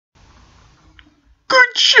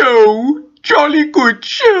good show. Jolly good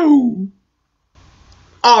show.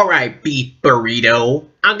 Alright, Beef Burrito.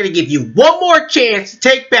 I'm gonna give you one more chance to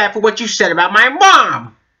take back for what you said about my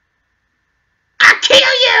mom. I'll kill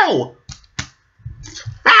you!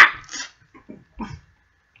 Ah!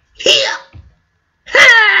 Here!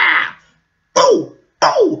 Ha! Oh!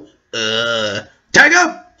 Oh! Tag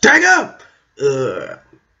up! Tag up!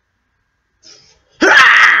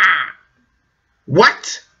 Ah!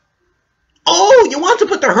 What? Oh, you want to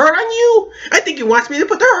put the hurt on you? I think he wants me to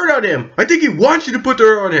put the hurt on him. I think he wants you to put the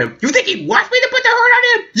hurt on him. You think he wants me to put the hurt on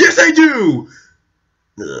him? Yes, I do!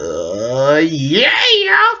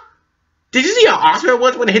 Yeah! Did you see how awesome it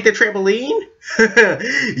was when it hit the trampoline?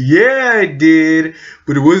 Yeah, I did.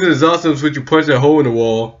 But it wasn't as awesome as when you punched that hole in the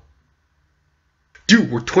wall. Dude,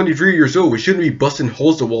 we're 23 years old. We shouldn't be busting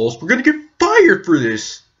holes in the walls. We're gonna get fired for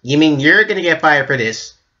this. You mean you're gonna get fired for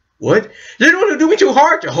this? What? You're the one who do me too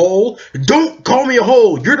hard, you hole. Don't call me a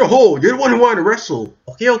hole. You're the hole. You're the one who wanted to wrestle.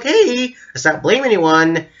 Okay. Let's not blame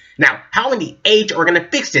anyone. Now, how in the H are we gonna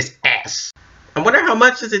fix this ass? I wonder how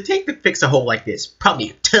much does it take to fix a hole like this?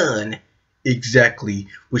 Probably a ton. Exactly.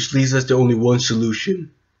 Which leaves us to only one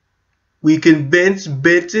solution. We convince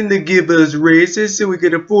Benson to give us raises so we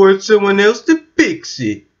can afford someone else to fix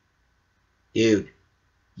it. Dude,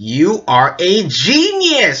 you are a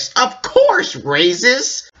genius! Of course,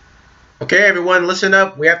 raises! Okay, everyone, listen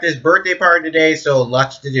up. We have this birthday party today, so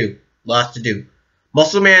lots to do. Lots to do.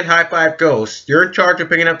 Muscle Man, High Five Ghost, you're in charge of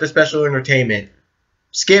picking up the special entertainment.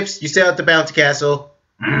 Skips, you stay at the bouncy castle.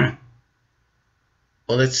 Well,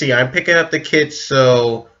 let's see. I'm picking up the kids,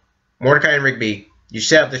 so Mordecai and Rigby, you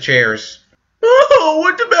set up the chairs. Oh,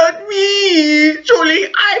 what about me? Surely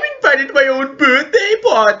I'm invited to my own birthday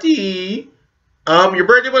party. Your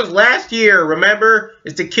birthday was last year, remember?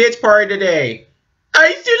 It's the kids' party today.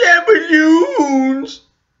 I still have balloons.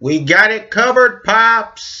 We got it covered,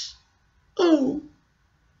 Pops. Oh,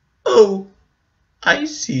 I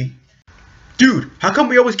see. Dude, how come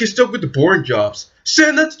we always get stuck with the boring jobs?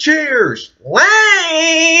 Send us chairs.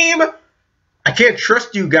 Lame! I can't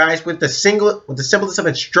trust you guys with the simplest of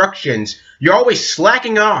instructions. You're always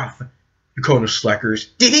slacking off. You're calling us slackers.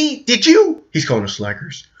 Did he? Did you? He's calling us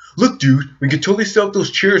slackers. Look, dude, we can totally sell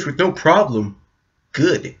those chairs with no problem.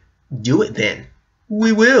 Good. Do it then.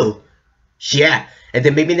 We will. Yeah, and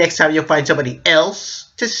then maybe next time you'll find somebody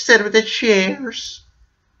else to sit with the chairs.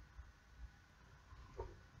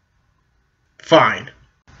 Fine.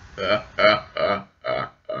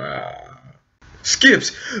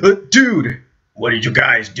 Skips, dude. What did you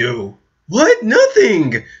guys do? What?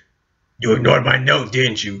 Nothing. You ignored my note,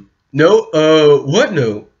 didn't you? No, what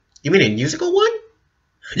note? You mean a musical one?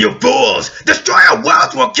 You fools! Destroyer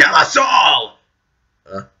Wells will kill us all!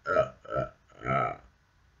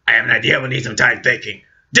 I have an idea. We need some time thinking.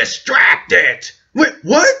 Distract it! Wait,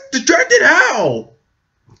 what? Distracted how?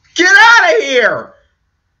 Get out of here!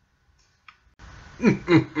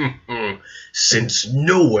 Since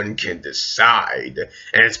no one can decide,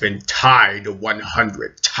 and it's been tied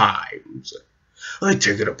 100 times, I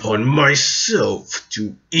take it upon myself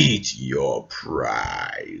to eat your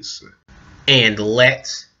prize. And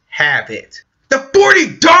let's have it. The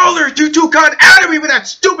 $40 you two got out of me with that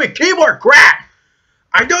stupid keyboard crap!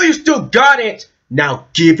 I know you still got it. Now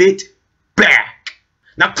give it back.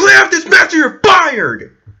 Now clear up this mess or you're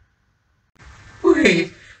fired!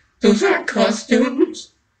 Wait, those aren't costumes?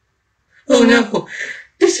 Oh no,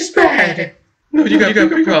 this is bad. No, you got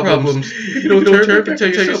bigger problems. You don't turn and tell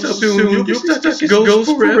yourself soon. You'll just go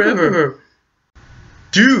forever.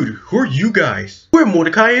 Dude, who are you guys? We're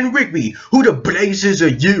Mordecai and Rigby. Who the blazes are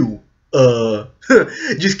you?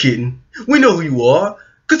 Just kidding. We know who you are.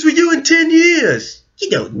 Cause we're you in 10 years. You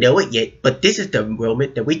don't know it yet, but this is the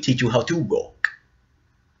moment that we teach you how to rock.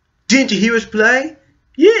 Didn't you hear us play?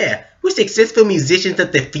 Yeah, we're successful musicians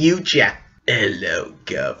of the future. Hello,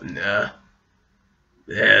 Governor.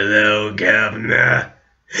 Hello, Governor.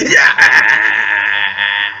 Yeah!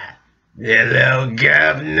 Hello,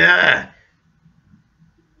 Governor.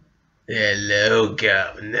 Hello,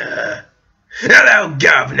 Governor. Hello,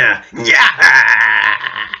 Governor.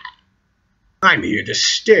 Yeah! I'm here to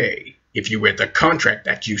stay. If you read the contract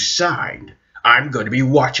that you signed, I'm going to be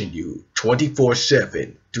watching you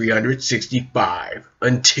 24/7, 365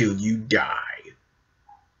 until you die.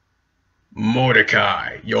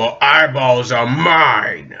 Mordecai, your eyeballs are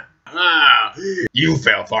mine. You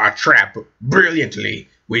fell for our trap brilliantly.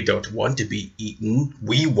 We don't want to be eaten.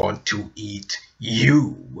 We want to eat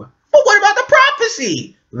you. But what about the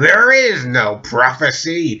prophecy? There is no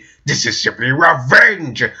prophecy. This is simply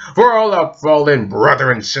revenge for all the fallen brother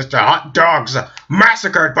and sister hot dogs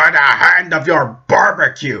massacred by the hand of your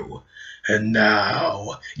barbecue. And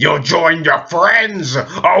now, you'll join your friends,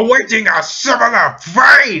 awaiting a similar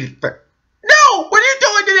fate! No! What are you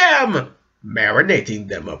doing to them? Marinating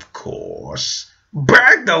them, of course.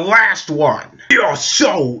 Bag the last one! Your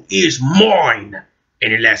soul is mine!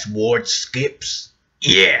 Any last words, Skips?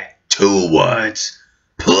 Yeah, 2 words.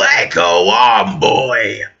 Placo on,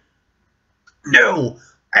 boy! No,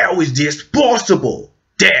 I always did possible.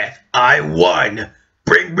 Death, I won.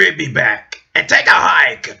 Bring Rigby back and take a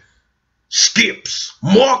hike. Skips,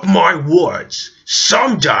 mark my words.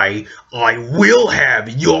 Someday I will have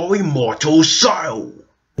your immortal soul.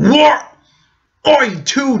 What? I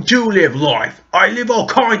too do live life. I live all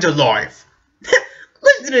kinds of life.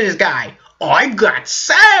 Listen to this guy. I've got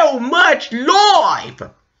so much life.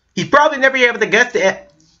 He's probably never even had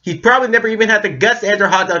the guts to enter a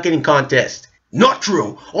hot dog eating contest. Not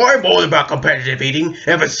true. I'm all about competitive eating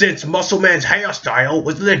ever since Muscle Man's hairstyle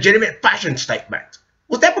was a legitimate fashion statement.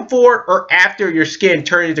 Was that before or after your skin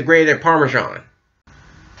turned into grated Parmesan?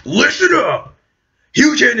 Listen up!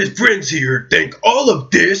 Huge and his friends here think all of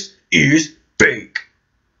this is fake.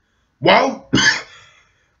 Well,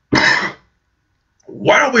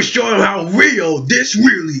 why don't we show them how real this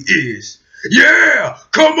really is? Yeah!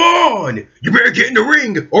 Come on! You better get in the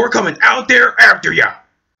ring or we're coming out there after ya!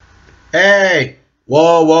 Hey!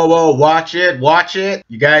 Whoa, whoa, whoa, watch it, watch it.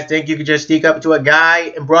 You guys think you could just sneak up to a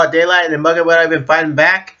guy in broad daylight and mug him without even fighting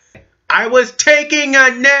back? I was taking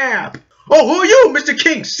a nap! Oh, who are you, Mr.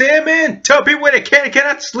 King Sandman? Tell people where they can and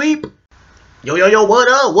cannot sleep? Yo, yo, yo, what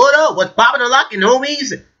up, what up? What's poppin' and lockin',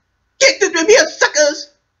 homies? Get this with me,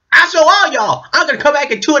 suckers! I'll show all y'all. I'm gonna come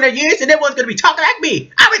back in 200 years and everyone's gonna be talking like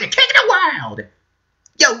me. I'm in the king of the world.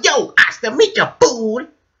 Yo, yo, I still meet ya, fool.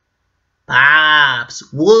 Pops,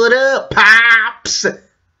 what up, Pops?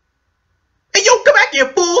 Hey, yo, come back here,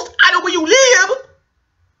 fools. I know where you live.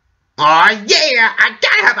 Aw, yeah, I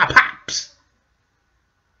gotta have a Pops.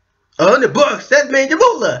 $100, that's Major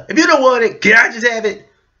Moolah. If you don't want it, can I just have it?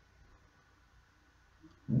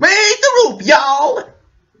 Raise the roof, y'all.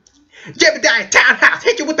 Jebidah Townhouse,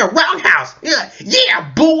 hit you with the roundhouse.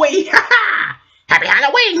 Yeah, boy. Happy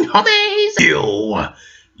Halloween, homies.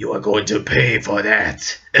 You are going to pay for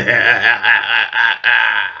that.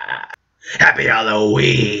 Happy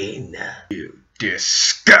Halloween. You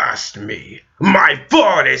disgust me. My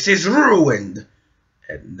furnace is ruined.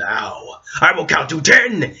 And now, I will count to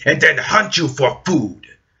 10 and then hunt you for food.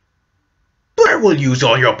 But I will use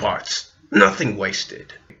all your parts. Nothing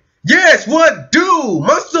wasted. Yes, what do?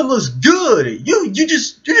 My stuff looks good. You're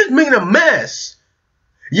just making a mess.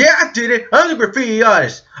 Yeah, I did it. I'm the graffiti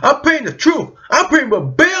artist. I'm painting the truth. I'm painting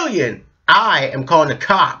rebellion. I am calling the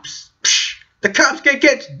cops. Psh, the cops can't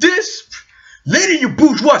catch this. Lady, you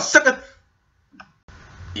bourgeois sucker.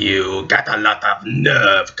 You got a lot of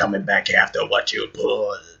nerve coming back after what you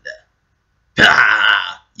pulled.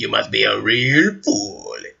 Ah, you must be a real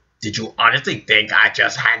fool. Did you honestly think I'd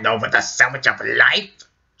just hand over the sandwich of life?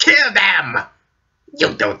 Kill them!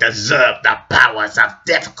 You don't deserve the powers of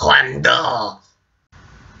Death Kwando!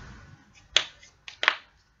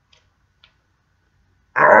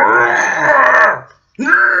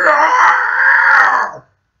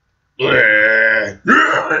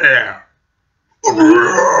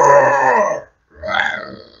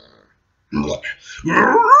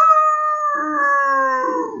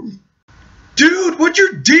 Dude, what's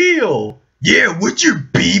your deal? Yeah, what's your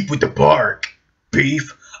beef with the park?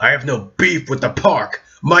 Beef? I have no beef with the park.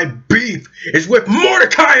 My beef is with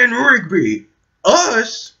Mordecai and Rigby.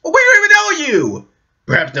 Us? Well, we don't even know you.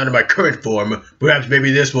 Perhaps not in my current form. Perhaps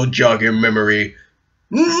maybe this will jog your memory.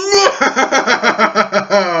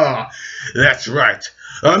 That's right.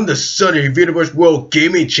 I'm the son of Universe World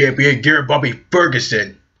Gaming Champion Garrett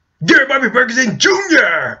Ferguson. Garrett Ferguson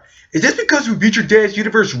Jr. Is this because we beat your dad's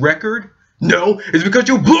universe record? No, it's because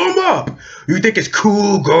you blew him up. You think it's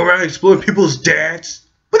cool going around exploring people's dads?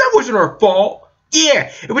 But that wasn't our fault.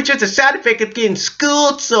 Yeah, it was just a side effect of getting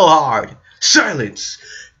schooled so hard. Silence!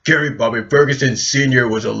 Garrett Ferguson Sr.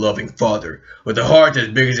 was a loving father, with a heart as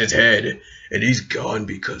big as his head, and he's gone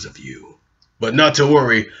because of you. But not to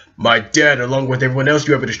worry, my dad, along with everyone else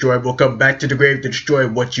you ever destroyed, will come back to the grave to destroy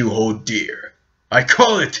what you hold dear. I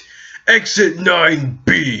call it Exit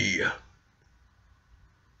 9B.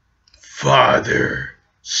 Father,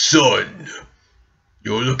 son,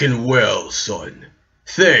 you're looking well, son.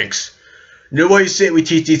 Thanks. You know why you say we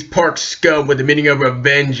teach these park scum what the meaning of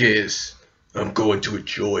revenge is? I'm going to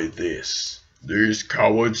enjoy this. These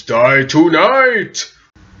cowards die tonight!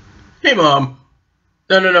 Hey, Mom.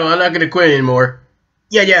 No, I'm not gonna quit anymore.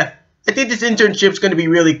 Yeah. I think this internship's gonna be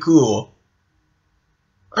really cool.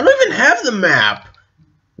 I don't even have the map.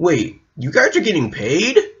 Wait, you guys are getting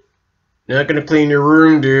paid? You're not gonna clean your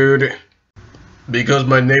room, dude. Because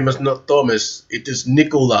my name is not Thomas, it is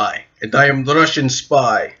Nikolai, and I am the Russian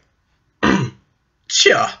spy.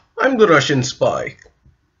 Tja, I'm the Russian spy.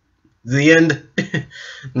 The end?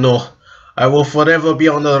 No, I will forever be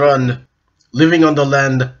on the run, living on the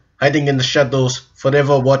land, hiding in the shadows,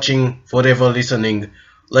 forever watching, forever listening,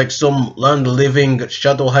 like some land-living,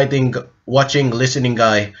 shadow-hiding, watching, listening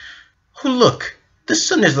guy. Oh look, the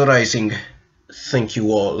sun is rising. Thank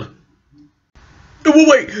you all. Oh,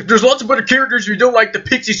 wait, there's lots of other characters who don't like the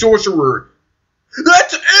Pixie Sorcerer.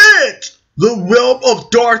 That's it! The realm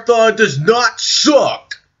of Darthon does not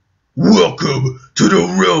suck. Welcome to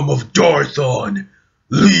the realm of Darthon.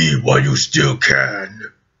 Leave while you still can.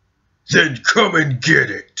 Then come and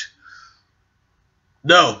get it.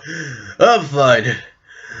 No, I'm fine.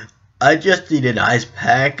 I just need an ice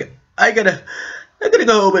pack. I gotta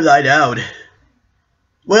go home and lie down.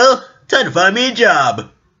 Well, time to find me a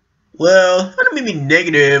job. Well, I don't mean to be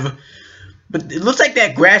negative, but it looks like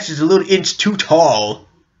that grass is a little inch too tall.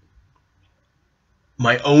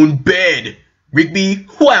 My own bed. Rigby,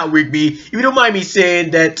 wow Rigby, if you don't mind me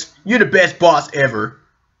saying that, you're the best boss ever.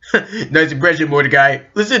 Nice impression, Mordecai.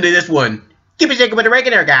 Listen to this one. Keep it shaking with the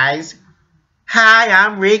regular, guys. Hi,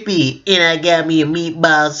 I'm Rigby, and I got me a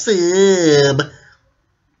meatball sub.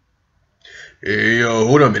 Hey,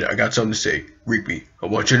 hold on a minute. I got something to say. Rigby, I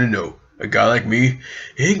want you to know, a guy like me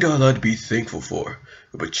ain't got a lot to be thankful for.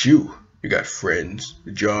 But you got friends,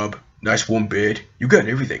 a job, nice warm bed. You got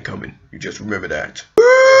everything coming. You just remember that.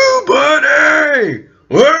 Woo, buddy!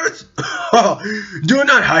 What? Do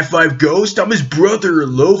not high-five Ghost. I'm his brother,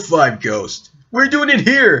 low-five Ghost. We're doing it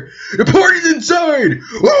here. The party's inside.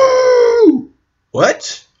 Woo!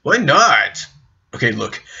 What? Why not? Okay,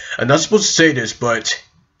 look. I'm not supposed to say this, but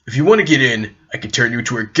if you want to get in, I can turn you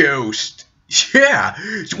into a ghost. Yeah,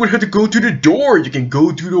 you won't have to go through the door. You can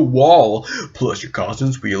go through the wall. Plus, your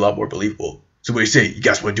costumes will be a lot more believable. So what do you say? You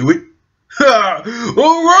guys want to do it? Ha!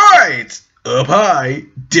 All right! Up high,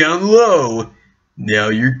 down low. Now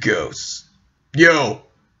you're ghosts. Yo!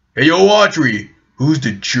 Hey, yo, Audrey! Who's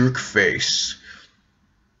the jerk face?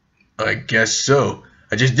 I guess so.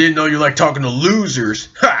 I just didn't know you like talking to losers.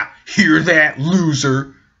 Ha! Hear that,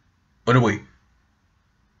 loser? Oh, no, wait.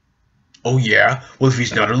 Oh, yeah? Well, if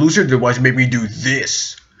he's not a loser, then why'd you make me do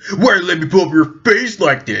this? Why let me pull up your face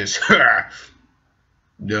like this? Ha!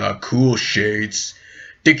 Nah, cool, Shades.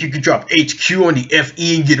 Think you can drop HQ on the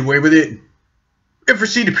FE and get away with it? Ever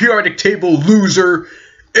see the periodic table, loser?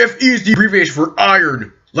 FE is the abbreviation for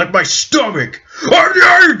iron, like my stomach. I'm the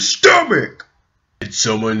iron stomach! Did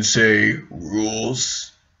someone say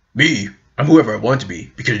rules? Me, I'm whoever I want to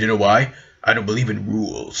be, because you know why? I don't believe in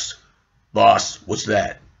rules. Boss, what's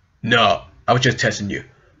that? No, I was just testing you.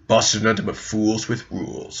 Bosses are nothing but fools with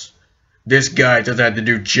rules. This guy doesn't have to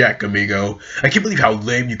do jack, amigo. I can't believe how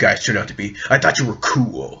lame you guys turned out to be. I thought you were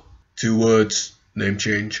cool. 2 words, name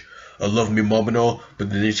change. I love me mom and all,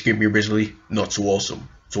 but the name she gave me originally, not so awesome.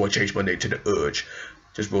 So I changed my name to The Urge.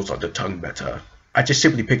 Just rolls on the tongue better. I just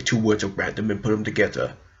simply picked 2 words at random and put them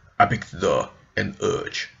together. I picked the and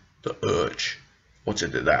urge. The urge. What's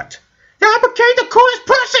into that? I became the coolest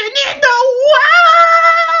person in the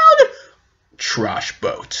world! Trash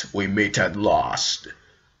boat. We meet at last.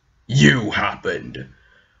 You happened.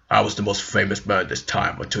 I was the most famous man this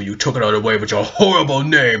time until you took it all away with your horrible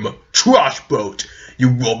name, Trash Boat. You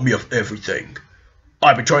robbed me of everything.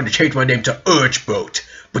 I've been trying to change my name to Urge Boat,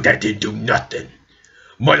 but that didn't do nothing.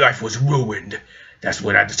 My life was ruined. That's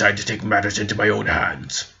when I decided to take matters into my own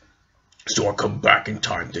hands. So I'll come back in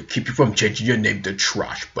time to keep you from changing your name to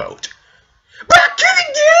Trash Boat. But I'm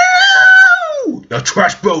kidding you! Now,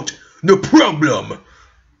 Trash Boat, no problem.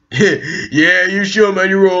 Yeah, you show him on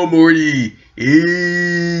your own, Morty.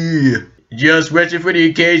 Just reaching for the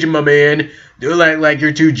occasion, my man. Don't act like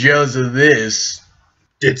you're too jealous of this.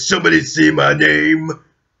 Did somebody see my name?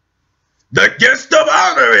 The guest of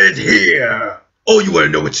honor is here. Oh, you want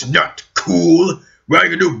to know it's not cool?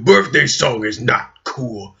 Writing a new birthday song is not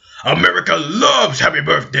cool. America loves Happy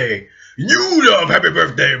Birthday. You love Happy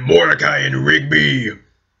Birthday, Mordecai and Rigby.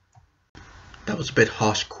 That was a bit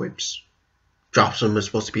harsh, quips. Dropsum is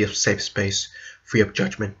supposed to be a safe space, free of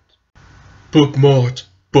judgment. Book smart,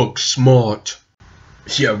 book smart.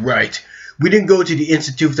 Yeah, right. We didn't go to the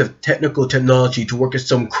Institute of Technical Technology to work at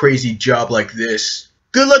some crazy job like this.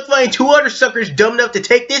 Good luck finding 2 other suckers dumb enough to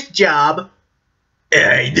take this job.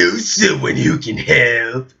 I know someone who can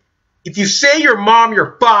help. If you say your mom,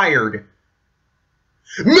 you're fired.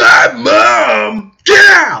 My mom? Get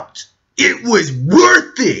out! It was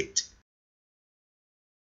worth it!